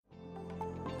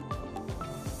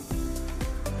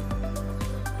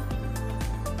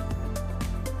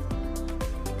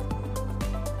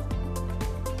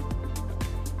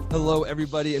Hello,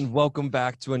 everybody, and welcome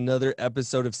back to another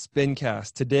episode of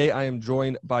Spincast. Today, I am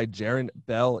joined by JARON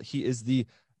Bell. He is the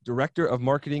Director of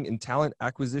Marketing and Talent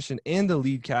Acquisition and the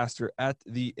lead caster at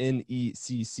the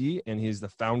NECC, and he is the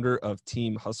founder of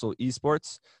Team Hustle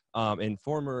Esports,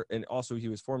 and also he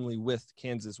was formerly with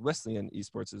Kansas Wesleyan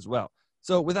Esports as well.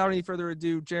 So, without any further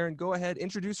ado, JARON, go ahead,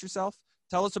 introduce yourself.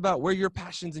 Tell us about where your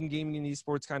passions in gaming and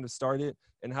esports kind of started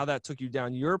and how that took you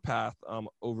down your path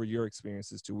over your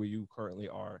experiences to where you currently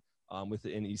are with the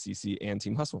NECC and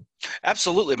Team Hustle.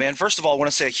 Absolutely, man. First of all, I want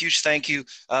to say a huge thank you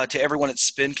to everyone at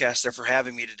Spincast there for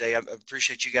having me today. I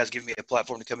appreciate you guys giving me a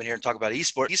platform to come in here and talk about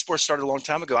esports. Esports started a long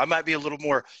time ago. I might be a little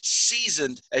more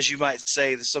seasoned, as you might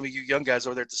say, than some of you young guys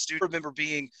over there at the studio. I remember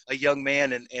being a young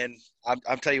man, and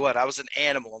I'm telling you what, I was an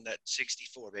animal on that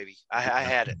 64, baby. I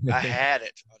had it. I had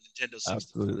it on Nintendo 64.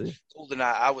 Absolutely.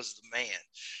 GoldenEye, I was the man.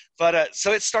 But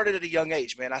so it started at a young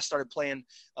age, man. I started playing.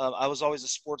 I was always a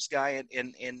sports guy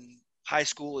in high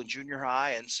school and junior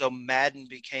high, and so Madden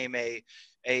became a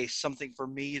something for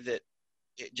me that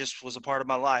it just was a part of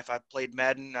my life. I played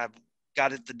Madden. I've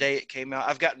got it the day it came out.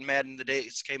 I've gotten Madden the day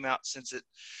it came out since it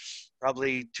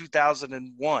probably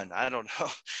 2001. I don't know,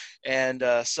 and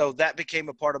so that became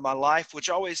a part of my life.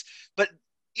 But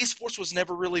esports was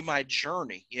never really my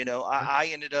journey. You know, I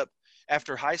ended up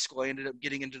after high school. I ended up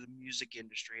getting into the music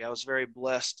industry. I was very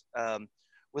blessed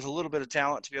with a little bit of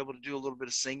talent to be able to do a little bit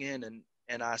of singing,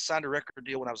 and I signed a record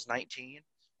deal when I was 19.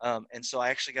 And so I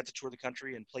actually got to tour the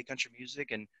country and play country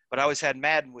music. But I always had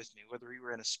Madden with me, whether we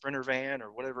were in a Sprinter van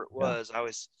or whatever it was. I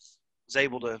always was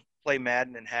able to play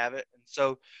Madden and have it. And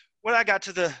so when I got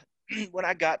to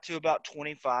about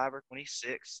 25 or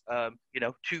 26, 2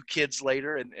 kids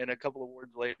later and a couple of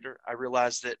awards later, I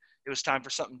realized that it was time for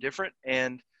something different.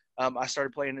 And I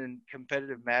started playing in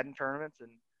competitive Madden tournaments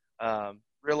and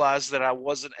realized that I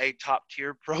wasn't a top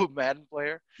tier pro Madden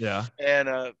player. Yeah. And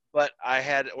but I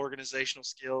had organizational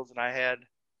skills and I had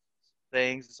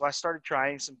things. So I started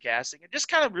trying some casting and just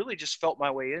kind of really just felt my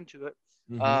way into it.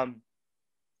 Mm-hmm.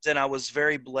 Then I was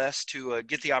very blessed to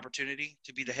get the opportunity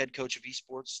to be the head coach of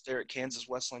esports there at Kansas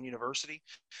Wesleyan University.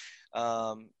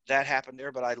 That happened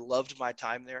there, but I loved my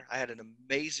time there. I had an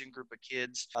amazing group of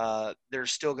kids. They're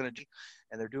still going to do,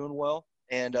 and they're doing well.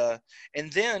 And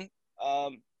then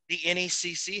the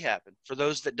NECC happened. For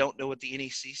those that don't know what the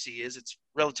NECC is, it's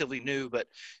relatively new, but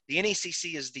the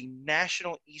NECC is the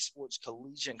National Esports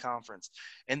Collegiate Conference.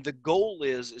 And the goal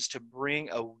is to bring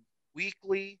an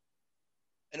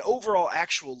overall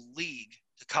actual league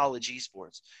to college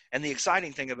esports. And the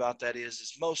exciting thing about that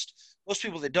is most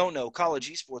people that don't know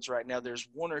college esports right now, there's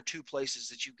 1 or 2 places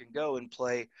that you can go and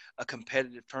play a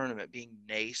competitive tournament, being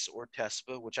NACE or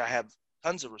TESPA, which I have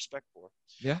tons of respect for.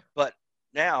 Yeah. But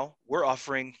now we're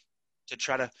offering to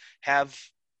try to have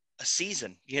a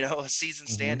season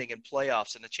standing and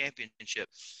playoffs and a championship.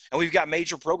 And we've got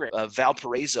major programs,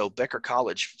 Valparaiso, Becker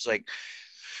College.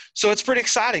 So it's pretty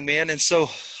exciting, man. And so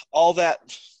all that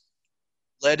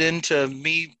led into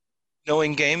me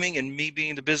knowing gaming and me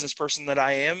being the business person that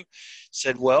I am,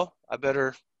 said, well, I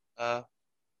better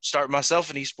start myself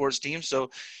an esports team. So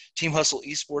Team Hustle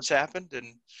Esports happened.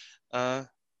 And now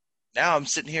I'm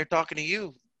sitting here talking to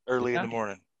you early in the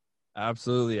morning.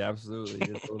 Absolutely. It's a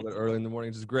little bit early in the morning,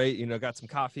 which is great. You know, got some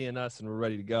coffee in us and we're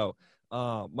ready to go.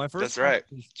 My first That's right.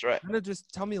 Kind of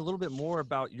just tell me a little bit more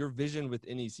about your vision with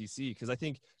NECC, because I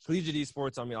think collegiate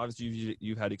esports, I mean, obviously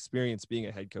you've had experience being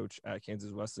a head coach at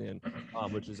Kansas Wesleyan,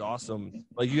 which is awesome.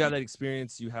 Like, you have that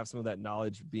experience, you have some of that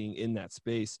knowledge being in that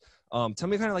space. Tell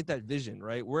me kind of like that vision,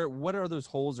 right? What are those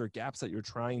holes or gaps that you're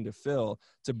trying to fill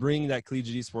to bring that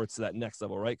collegiate esports to that next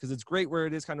level, right? Because it's great where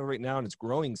it is kind of right now and it's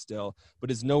growing still, but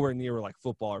it's nowhere near like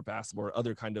football or basketball or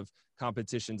other kind of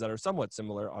competitions that are somewhat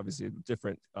similar, obviously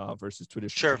different versus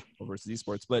traditional versus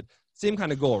esports, but same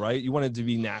kind of goal, right? You want it to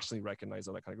be nationally recognized,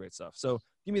 all that kind of great stuff. So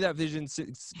give me that vision,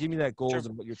 give me that goals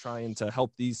and what you're trying to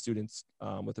help these students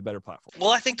with a better platform.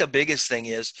 Well, I think the biggest thing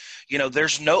is,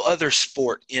 there's no other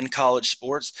sport in college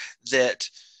sports that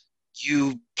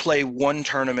you play one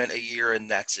tournament a year and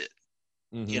that's it.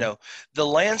 Mm-hmm. The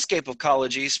landscape of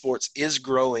college esports is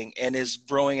growing and is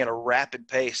growing at a rapid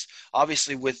pace.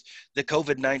 Obviously, with the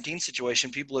COVID-19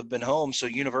 situation, people have been home, so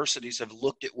universities have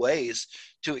looked at ways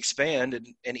to expand,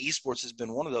 and esports has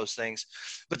been one of those things.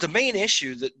 But the main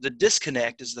issue, the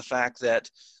disconnect, is the fact that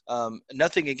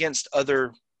nothing against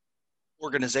other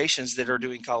organizations that are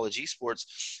doing college esports,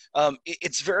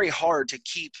 it's very hard to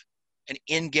keep an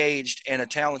engaged and a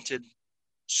talented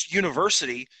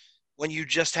university when you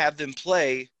just have them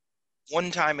play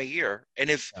one time a year. And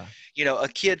if, a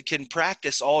kid can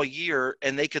practice all year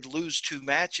and they could lose 2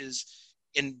 matches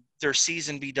in their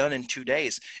season be done in 2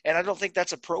 days. And I don't think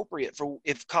that's appropriate for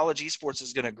if college esports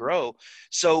is going to grow.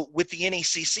 So with the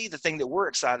NECC, the thing that we're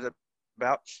excited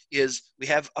about is we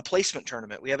have a placement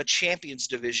tournament, we have a champions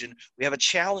division, we have a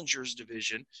challengers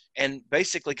division, and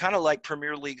basically kind of like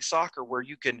Premier League soccer, where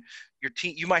you can your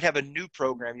team, you might have a new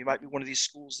program, you might be one of these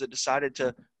schools that decided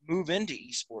to move into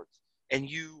esports, and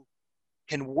you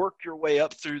can work your way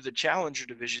up through the challenger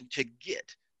division to get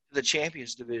to the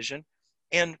champions division.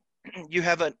 And you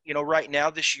have a, right now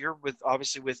this year, with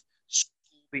obviously with school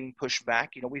being pushed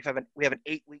back, we have an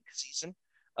 8-week season,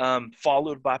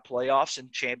 followed by playoffs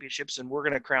and championships, and we're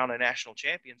going to crown a national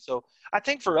champion. So I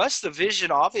think for us, the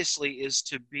vision obviously is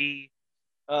to be,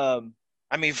 I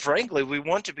mean, frankly, we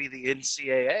want to be the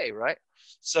NCAA, right?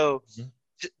 So,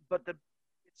 but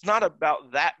it's not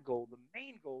about that goal. The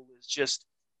main goal is just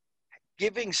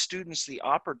giving students the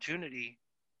opportunity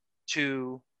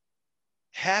to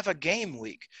have a game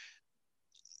week.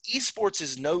 Esports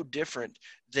is no different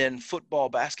than football,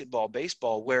 basketball,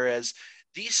 baseball, whereas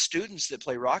these students that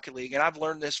play Rocket League, and I've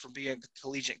learned this from being a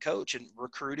collegiate coach and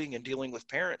recruiting and dealing with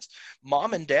parents,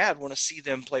 mom and dad want to see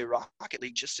them play Rocket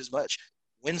League just as much.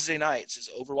 Wednesday nights is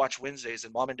Overwatch Wednesdays,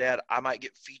 and mom and dad, I might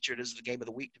get featured as the game of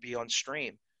the week to be on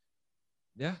stream.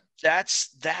 Yeah. That's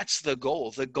the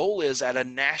goal. The goal is at a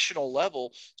national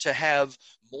level to have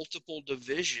multiple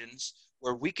divisions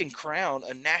where we can crown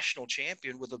a national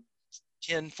champion with a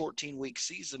 10, 14-week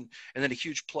season, and then a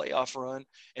huge playoff run,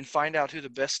 and find out who the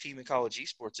best team in college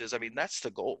esports is. I mean, that's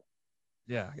the goal.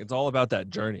 Yeah, it's all about that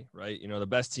journey, right? The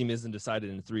best team isn't decided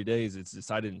in 3 days; it's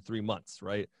decided in 3 months,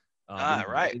 right?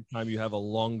 Right. Anytime you have a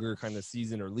longer kind of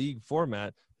season or league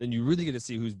format, then you really get to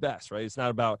see who's best, right? It's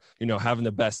not about having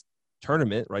the best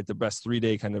tournament, right? The best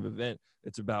 3-day kind of event.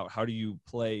 It's about how do you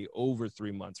play over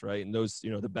 3 months, right? And those,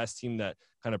 the best team that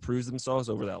kind of proves themselves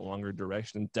over that longer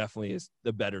duration definitely is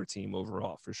the better team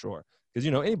overall, for sure. Because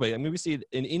anybody, I mean, we see it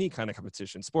in any kind of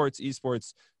competition, sports,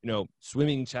 esports,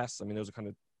 swimming, chess. I mean, those are kind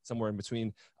of somewhere in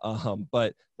between.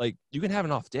 But like, you can have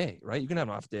an off day, right? You can have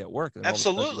an off day at work, and all of a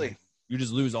sudden, Absolutely. you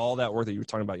just lose all that work that you were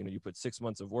talking about. You put 6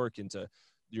 months of work into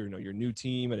your new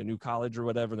team at a new college or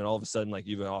whatever, and then all of a sudden, like,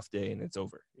 you have an off day and it's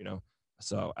over.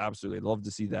 So absolutely, I'd love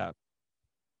to see that,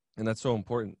 and that's so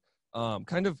important. Not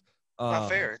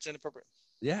fair. It's inappropriate.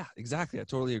 Yeah, exactly. I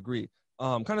totally agree.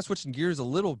 Kind of switching gears a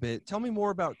little bit. Tell me more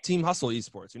about Team Hustle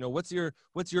Esports. What's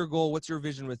your goal? What's your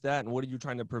vision with that, and what are you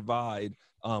trying to provide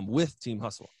with Team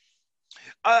Hustle?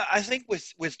 I think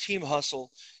with Team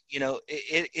Hustle,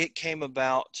 it came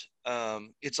about.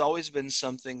 It's always been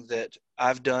something that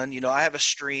I've done. I have a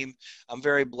stream. I'm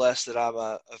very blessed that I'm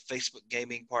a Facebook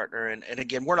gaming partner. And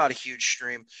again, we're not a huge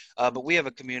stream, but we have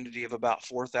a community of about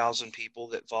 4,000 people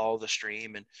that follow the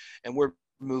stream, and we're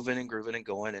moving and grooving and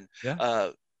going. And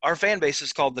Yeah. Our fan base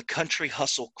is called the Country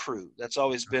Hustle Crew. That's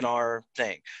always been our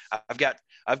thing. I've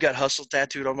got hustle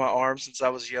tattooed on my arm since I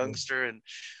was a youngster, and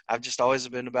I've just always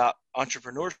been about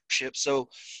entrepreneurship. So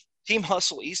Team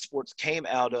Hustle Esports came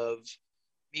out of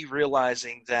me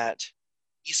realizing that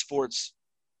esports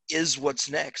is what's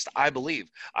next. I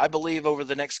believe over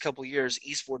the next couple of years,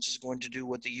 esports is going to do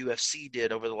what the UFC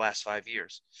did over the last 5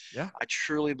 years. Yeah. I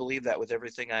truly believe that with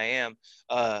everything I am.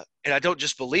 And I don't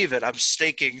just believe it, I'm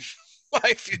staking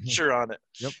my future on it.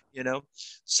 Yep.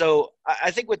 So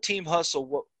I think with Team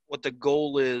Hustle, what the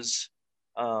goal is,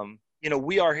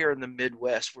 we are here in the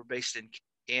Midwest. We're based in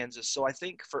Kansas. So I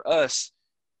think for us,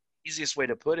 easiest way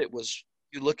to put it was,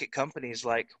 you look at companies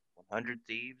like 100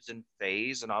 Thieves and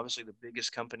FaZe, and obviously the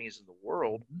biggest companies in the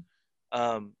world.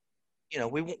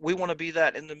 We want to be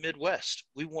that in the Midwest.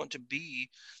 We want to be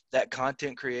that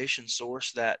content creation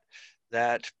source,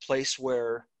 that place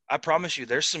where, I promise you,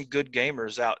 there's some good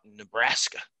gamers out in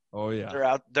Nebraska. Oh yeah.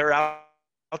 They're out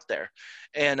there.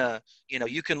 And,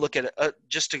 you can look at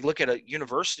just to look at a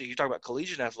university. You talk about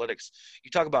collegiate athletics. You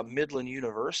talk about Midland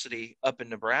University up in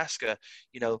Nebraska.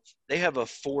 They have a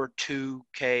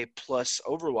 4-2K plus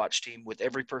Overwatch team with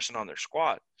every person on their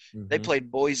squad. They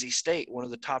played Boise State, one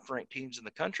of the top ranked teams in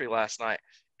the country, last night,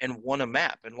 and won a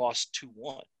map and lost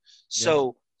 2-1.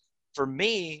 So for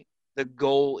me, the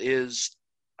goal is,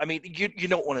 I mean, you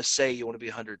don't want to say you want to be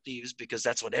 100 Thieves, because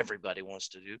that's what everybody wants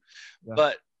to do. Yeah.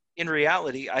 But in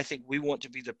reality, I think we want to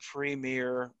be the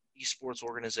premier esports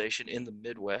organization in the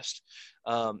Midwest.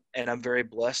 And I'm very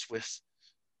blessed with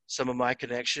some of my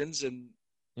connections and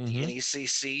the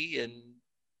NECC, and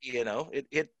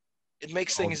it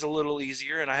makes things a little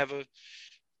easier. And I have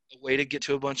a way to get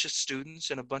to a bunch of students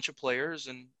and a bunch of players.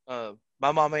 And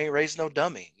my mom ain't raised no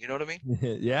dummy. You know what I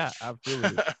mean? Yeah,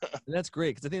 absolutely. And that's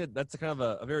great because I think that's a kind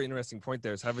of a very interesting point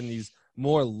there is having these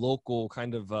more local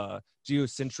kind of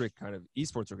geocentric kind of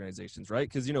esports organizations, right?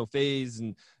 Because, you know, FaZe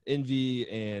and Envy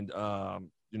and,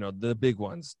 you know, the big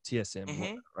ones, TSM,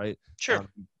 Mm-hmm. right? Sure.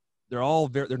 They're all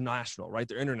they're national, right?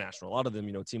 They're international. A lot of them,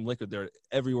 you know, Team Liquid, they're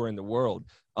everywhere in the world.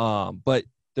 But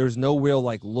there's no real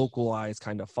like localized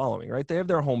kind of following, right? They have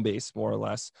their home base more or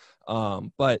less.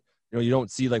 But you know, you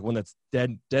don't see like one that's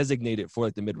designated for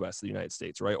like the Midwest of the United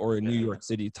States, right? Or a New York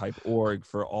City type org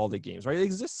for all the games, right? It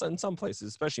exists in some places,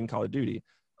 especially in Call of Duty.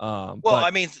 Well, But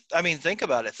I mean, think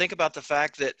about it. Think about the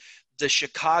fact that the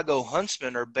Chicago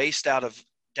Huntsmen are based out of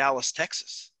Dallas,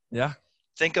 Texas. yeah,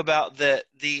 Think about that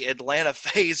the Atlanta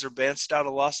FaZe are based out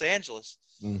of Los Angeles.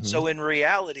 mm-hmm. So in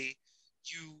reality,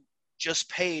 you just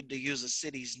paid to use a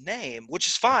city's name, which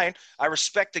is fine. I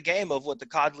respect the game of what the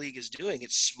COD League is doing.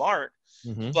 It's smart,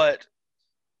 Mm-hmm.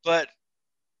 but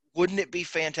wouldn't it be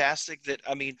fantastic that,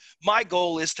 I mean, my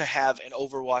goal is to have an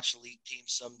Overwatch League team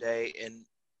someday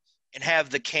and have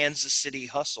the Kansas City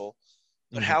Hustle.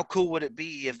 But Mm-hmm. how cool would it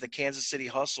be if the Kansas City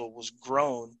Hustle was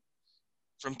grown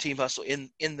from Team Hustle in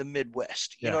the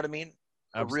Midwest? You know Yeah, what I mean?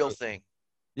 A real absolutely. thing.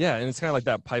 Yeah, and it's kind of like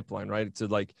that pipeline, right? To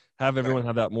like have everyone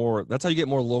have that more. That's how you get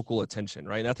more local attention,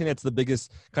 right? And I think that's the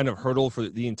biggest kind of hurdle for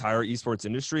the entire esports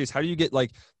industry is how do you get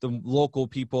like the local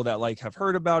people that like have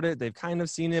heard about it, they've kind of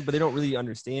seen it, but they don't really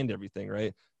understand everything,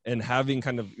 right? And having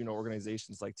kind of, you know,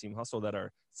 organizations like Team Hustle that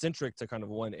are centric to kind of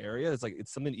one area, it's like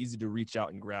it's something easy to reach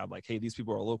out and grab. Like, hey, these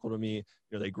people are local to me. You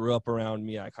know, they grew up around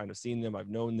me. I kind of seen them. I've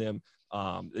known them.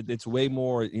 It's way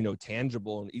more, you know,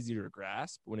 tangible and easier to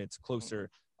grasp when it's closer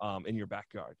in your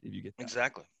backyard, if you get that.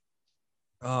 Exactly.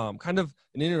 Kind of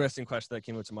an interesting question that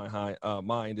came up to my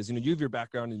mind is, you know, you have your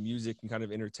background in music and kind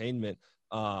of entertainment,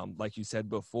 like you said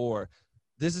before.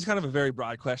 This is kind of a very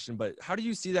broad question, but how do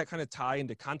you see that kind of tie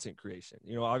into content creation?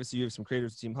 You know, obviously you have some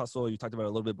creators, Team Hustle, you talked about it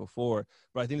a little bit before,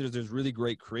 but I think there's really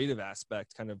great creative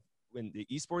aspect kind of when the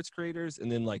esports creators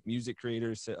and then like music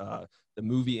creators, the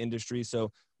movie industry.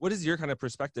 So what is your kind of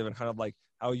perspective and kind of like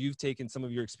how you've taken some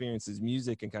of your experiences,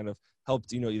 music, and kind of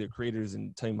helped, you know, either creators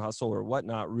and Team Hustle or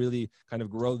whatnot really kind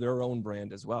of grow their own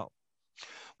brand as well?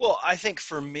 Well, I think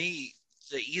for me,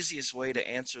 the easiest way to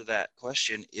answer that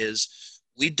question is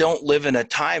we don't live in a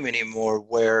time anymore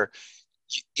where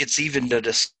it's even a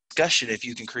discussion if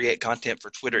you can create content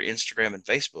for Twitter, Instagram, and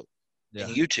Facebook and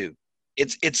Yeah. YouTube.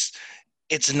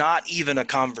 It's not even a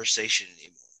conversation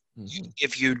anymore. Mm-hmm.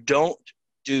 If you don't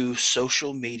do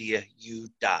social media, you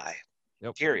die.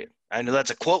 Yep. Period. I know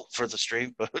that's a quote for the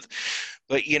stream,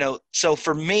 but you know, so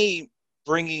for me,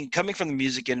 coming from the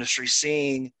music industry,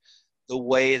 seeing the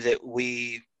way that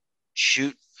we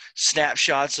shoot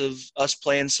snapshots of us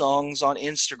playing songs on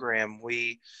Instagram,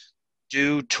 we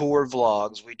do tour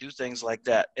vlogs, we do things like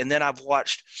that, and then I've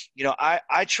watched, you know,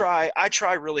 I try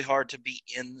really hard to be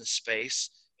in the space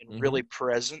and Mm-hmm. really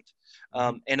present.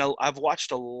 Mm-hmm. And I've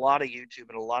watched a lot of YouTube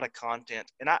and a lot of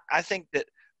content, and I think that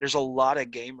there's a lot of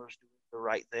gamers doing the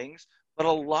right things, but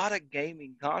a lot of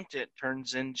gaming content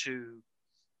turns into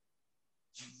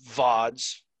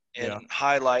VODs and Yeah.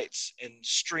 highlights and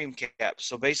stream caps.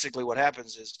 So basically what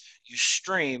happens is you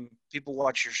stream, people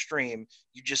watch your stream,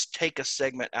 you just take a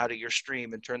segment out of your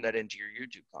stream and turn that into your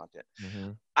YouTube content.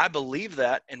 Mm-hmm. I believe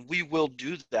that, and we will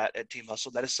do that at Team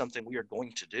Hustle. That is something we are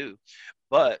going to do.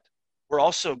 But we're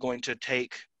also going to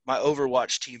take my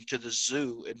Overwatch team to the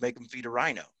zoo and make them feed a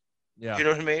rhino. Yeah. You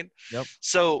know what I mean? Yep.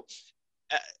 So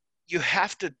uh, you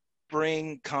have to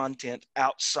bring content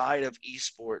outside of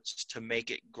esports to make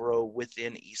it grow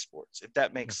within esports, if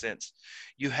that makes sense.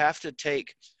 You have to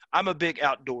take, I'm a big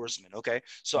outdoorsman, okay?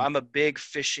 So I'm a big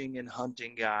fishing and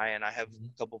hunting guy, and I have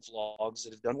a couple vlogs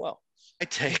that have done well. I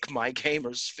take my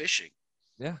gamers fishing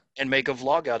Yeah. and make a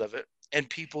vlog out of it, and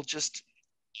people just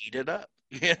eat it up,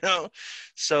 you know?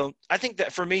 So I think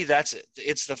that for me, that's it.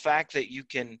 It's the fact that you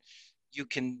can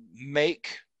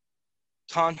make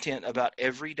content about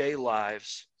everyday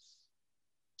lives,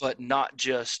 but not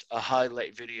just a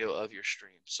highlight video of your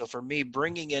stream. So for me,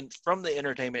 bringing in from the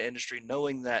entertainment industry,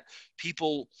 knowing that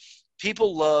people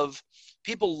love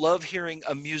hearing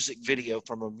a music video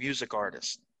from a music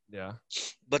artist, Yeah.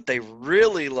 but they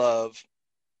really love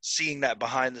seeing that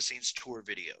behind the scenes tour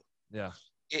video. Yeah.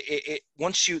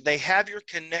 Once they have your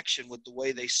connection with the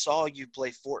way they saw you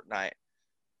play Fortnite.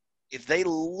 If they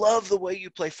love the way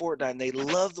you play Fortnite and they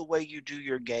love the way you do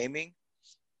your gaming,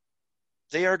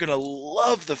 they are going to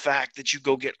love the fact that you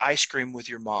go get ice cream with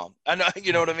your mom. I know,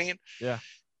 you know what I mean? Yeah.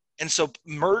 And so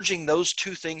merging those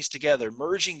two things together,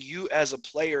 merging you as a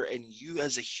player and you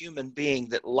as a human being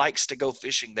that likes to go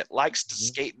fishing, that likes to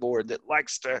skateboard, that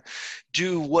likes to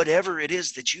do whatever it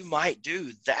is that you might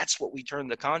do, that's what we turn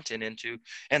the content into.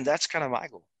 And that's kind of my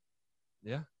goal.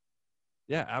 Yeah.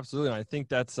 Yeah, absolutely. And I think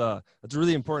that's a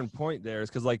really important point there, is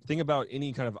because, like, think about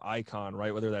any kind of icon,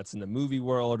 right? Whether that's in the movie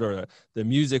world or the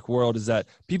music world, is that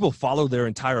people follow their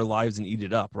entire lives and eat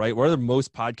it up, right? What are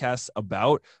most podcasts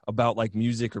about like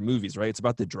music or movies, right? It's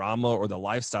about the drama or the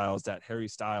lifestyles that Harry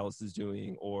Styles is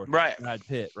doing, or Right. Brad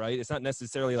Pitt, right? It's not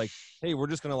necessarily like, hey, we're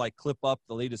just gonna like clip up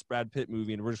the latest Brad Pitt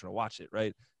movie and we're just gonna watch it,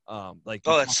 right? Like,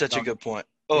 Oh, that's such a good point.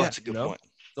 Oh, yeah, that's a good point.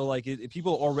 So like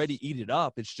people already eat it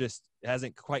up. It's just, it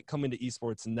hasn't quite come into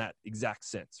esports in that exact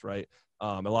sense, right?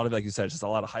 A lot of, like you said, just a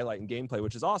lot of highlight and gameplay,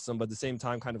 which is awesome, but at the same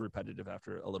time, kind of repetitive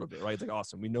after a little bit, right? It's like,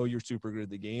 awesome, we know you're super good at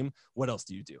the game. What else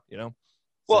do you do? You know?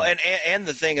 Well, and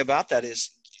the thing about that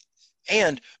is,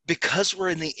 and because we're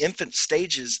in the infant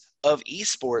stages of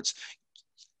esports,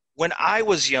 when I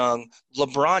was young,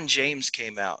 LeBron James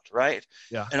came out, right?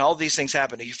 Yeah. And all these things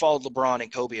happened. You followed LeBron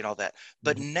and Kobe and all that.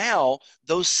 But now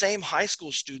those same high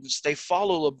school students, they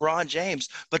follow LeBron James,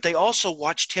 but they also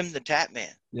watch Tim the Tap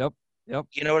Man. Yep.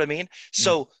 You know what I mean?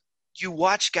 So you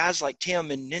watch guys like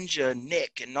Tim and Ninja and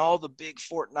Nick and all the big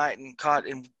Fortnite and COD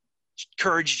and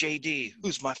Courage JD,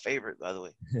 who's my favorite, by the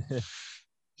way.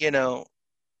 You know,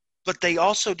 but they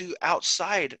also do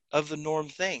outside of the norm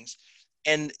things.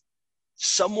 And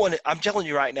I'm telling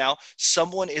you right now,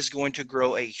 someone is going to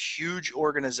grow a huge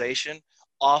organization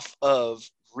off of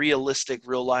realistic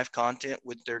real life content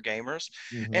with their gamers.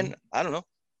 And I don't know,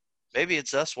 maybe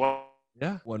it's us. Why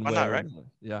Why not, right?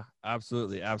 Yeah,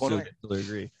 absolutely. Absolutely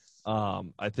agree.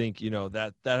 I think,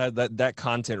 that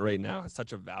content right now has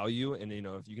such a value, and,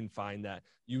 if you can find that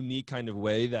unique kind of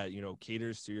way that,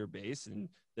 caters to your base, and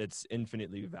that's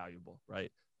infinitely valuable.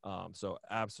 Right. So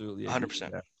absolutely.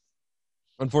 100%.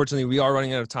 Unfortunately, we are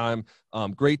running out of time.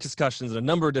 Great discussions on a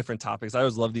number of different topics. I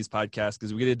always love these podcasts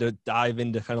because we get to dive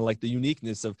into kind of like the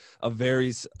uniqueness of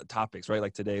various topics, right?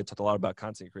 Like today, I talked a lot about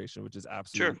content creation, which is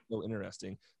absolutely so interesting.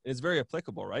 And it's very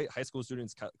applicable, right? High school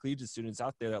students, collegiate students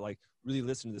out there that like really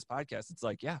listen to this podcast. It's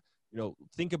like, yeah,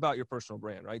 think about your personal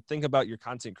brand, right? Think about your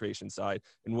content creation side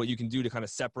and what you can do to kind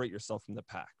of separate yourself from the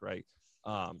pack, right?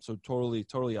 So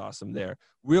totally awesome there.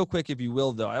 Real quick, if you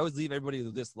will, though, I always leave everybody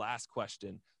with this last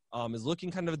question. Is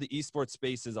looking kind of at the esports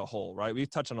space as a whole, right? We've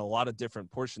touched on a lot of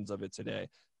different portions of it today.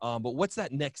 But what's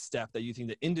that next step that you think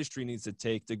the industry needs to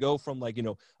take to go from like,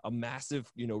 a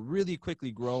massive, really quickly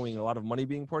growing, a lot of money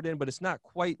being poured in, but it's not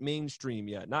quite mainstream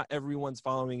yet. Not everyone's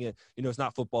following it. It's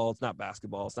not football, it's not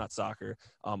basketball, it's not soccer.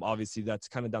 Obviously that's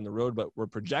kind of down the road, but we're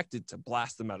projected to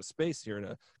blast them out of space here in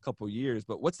a couple of years.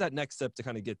 But what's that next step to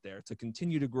kind of get there, to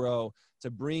continue to grow,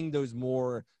 to bring those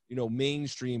more,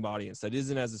 mainstream audience that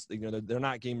isn't as, they're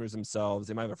not gamers themselves.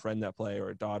 They might have a friend that play, or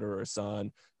a daughter or a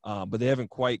son, but they haven't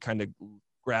quite kind of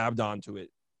grabbed onto it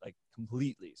like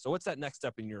completely. So what's that next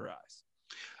step in your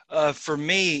eyes? For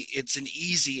me, it's an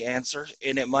easy answer,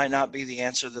 and it might not be the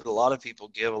answer that a lot of people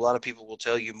give. A lot of people will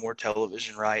tell you more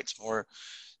television rights, more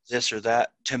this or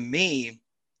that. To me,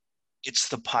 it's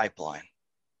the pipeline.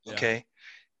 Okay.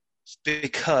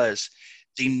 Because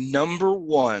the number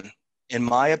one, in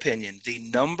my opinion, the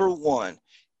number one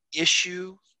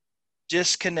issue,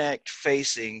 disconnect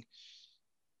facing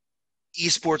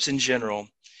esports in general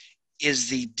is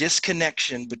the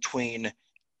disconnection between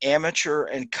amateur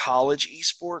and college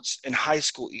esports and high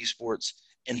school esports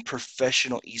and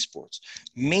professional esports.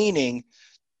 Meaning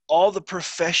all the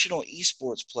professional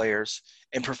esports players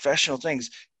and professional things,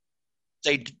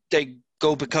 they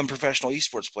go become professional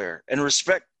esports player. And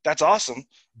respect, that's awesome,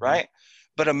 right?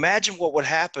 But imagine what would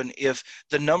happen if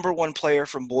the number one player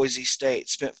from Boise State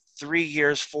spent 3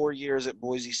 years, 4 years at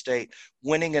Boise State,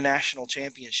 winning a national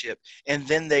championship, and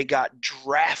then they got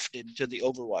drafted to the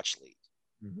Overwatch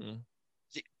League.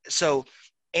 So,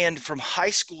 and from high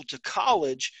school to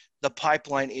college, the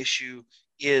pipeline issue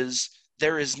is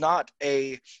it's not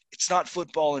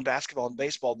football and basketball and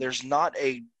baseball. There's not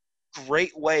a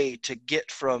great way to get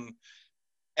from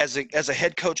as a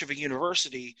head coach of a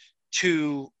university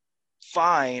to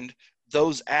find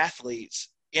those athletes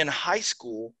in high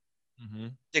school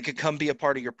that could come be a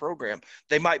part of your program.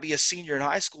 They might be a senior in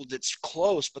high school that's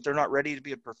close, but they're not ready to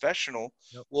be a professional.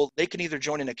 Well, they can either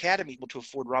join an academy to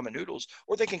afford ramen noodles,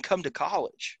 or they can come to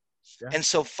college. And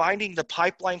so finding the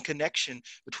pipeline connection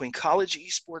between college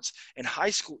esports and high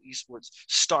school esports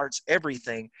starts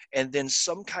everything. And then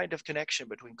some kind of connection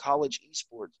between college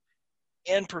esports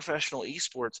and professional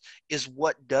esports is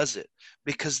what does it,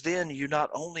 because then you not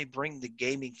only bring the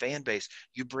gaming fan base,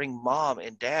 you bring mom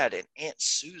and dad and Aunt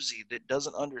Susie that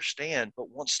doesn't understand but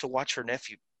wants to watch her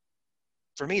nephew.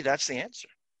 For me, that's the answer.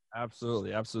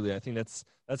 Absolutely, absolutely. I think that's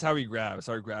how we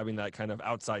start grabbing that kind of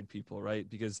outside people, right?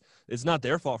 Because it's not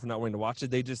their fault for not wanting to watch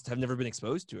it. They just have never been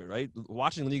exposed to it, right?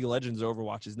 Watching League of Legends or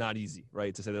Overwatch is not easy,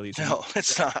 right? To say the least. No,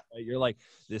 it's not. Right? You're like,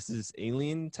 this is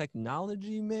alien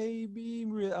technology, maybe.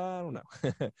 I don't know.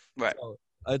 Right. So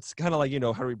it's kind of like,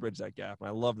 how do we bridge that gap? And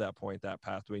I love that point. That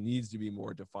pathway needs to be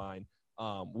more defined.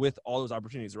 With all those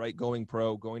opportunities, right? Going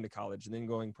pro, going to college, and then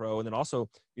going pro, and then also,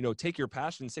 take your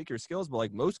passions, take your skills. But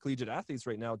like most collegiate athletes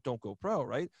right now don't go pro,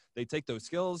 right? They take those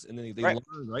skills and then they Right.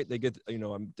 learn, right? They get,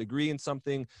 a degree in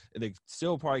something, and they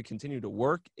still probably continue to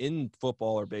work in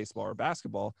football or baseball or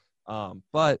basketball.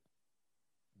 But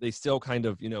they still kind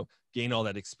of, gain all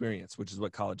that experience, which is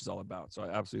what college is all about. So I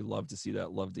absolutely love to see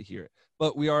that, love to hear it.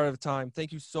 But we are out of time.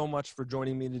 Thank you so much for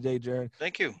joining me today, Jaron.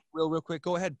 Thank you. Real quick,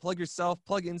 go ahead, plug yourself,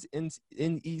 plug in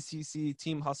NECC,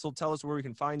 Team Hustle. Tell us where we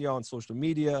can find you on social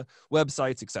media,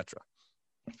 websites, etc.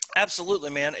 Absolutely,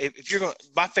 man. If you're going,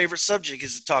 my favorite subject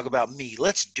is to talk about me.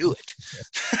 Let's do it.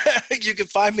 You can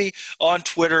find me on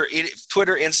Twitter,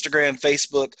 Instagram,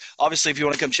 Facebook. Obviously, if you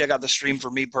want to come check out the stream for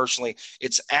me personally,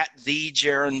 it's at the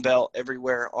JARON Bell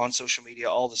everywhere on social media,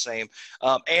 all the same.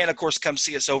 And of course, come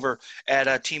see us over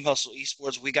at Team Hustle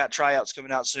Esports. We got tryouts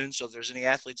coming out soon, so if there's any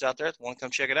athletes out there that want to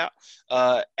come check it out,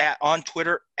 on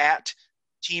Twitter at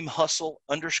Team Hustle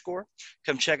 _.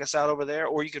 Come check us out over there,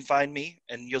 or you can find me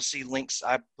and you'll see links.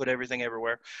 I put everything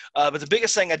everywhere. But the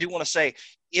biggest thing I do want to say,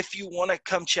 if you want to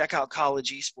come check out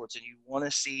college esports and you want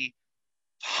to see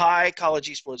high college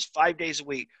esports 5 days a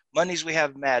week, Mondays we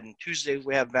have Madden, Tuesdays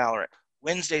we have Valorant,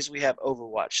 Wednesdays we have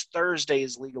Overwatch, Thursday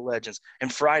is League of Legends,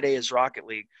 and Friday is Rocket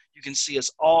League. You can see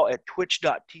us all at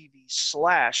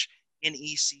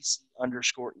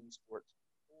twitch.tv/NECC_esports,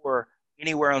 or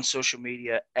anywhere on social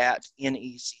media at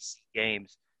NECC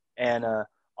Games. And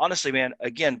honestly, man,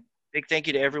 again, big thank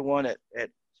you to everyone at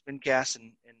Spincast,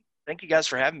 and thank you guys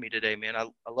for having me today, man. I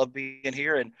love being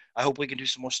here, and I hope we can do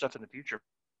some more stuff in the future.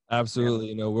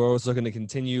 Absolutely. We're also going to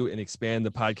continue and expand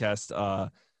the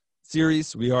podcast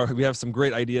series. We have some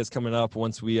great ideas coming up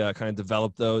once we kind of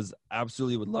develop those.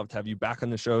 Absolutely would love to have you back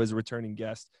on the show as a returning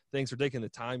guest. Thanks for taking the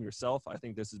time yourself. I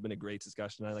think this has been a great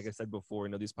discussion. And like I said before,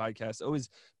 these podcasts always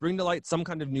bring to light some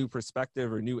kind of new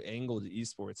perspective or new angle to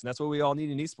esports. And that's what we all need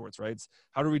in esports, right? It's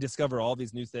how do we discover all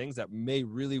these new things that may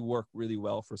really work really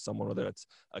well for someone, whether it's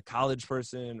a college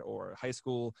person or a high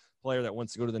school player that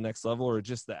wants to go to the next level, or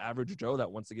just the average Joe that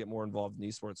wants to get more involved in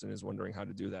esports and is wondering how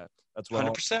to do that. That's what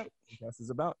 100% podcast is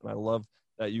about. And I love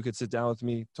that you could sit down with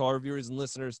me. To our viewers and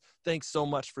listeners, thanks so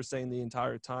much for staying the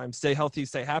entire time. Stay healthy,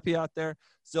 stay happy out there.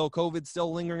 Still COVID,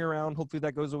 still lingering around. Hopefully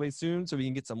that goes away soon so we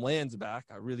can get some lands back.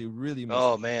 I really, really miss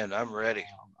it. Man, I'm ready.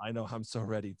 I know I'm so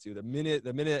ready too. The minute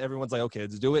everyone's like, okay,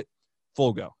 let's do it,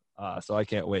 full go. So I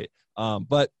can't wait.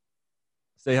 But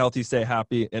stay healthy, stay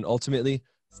happy, and ultimately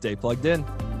stay plugged in.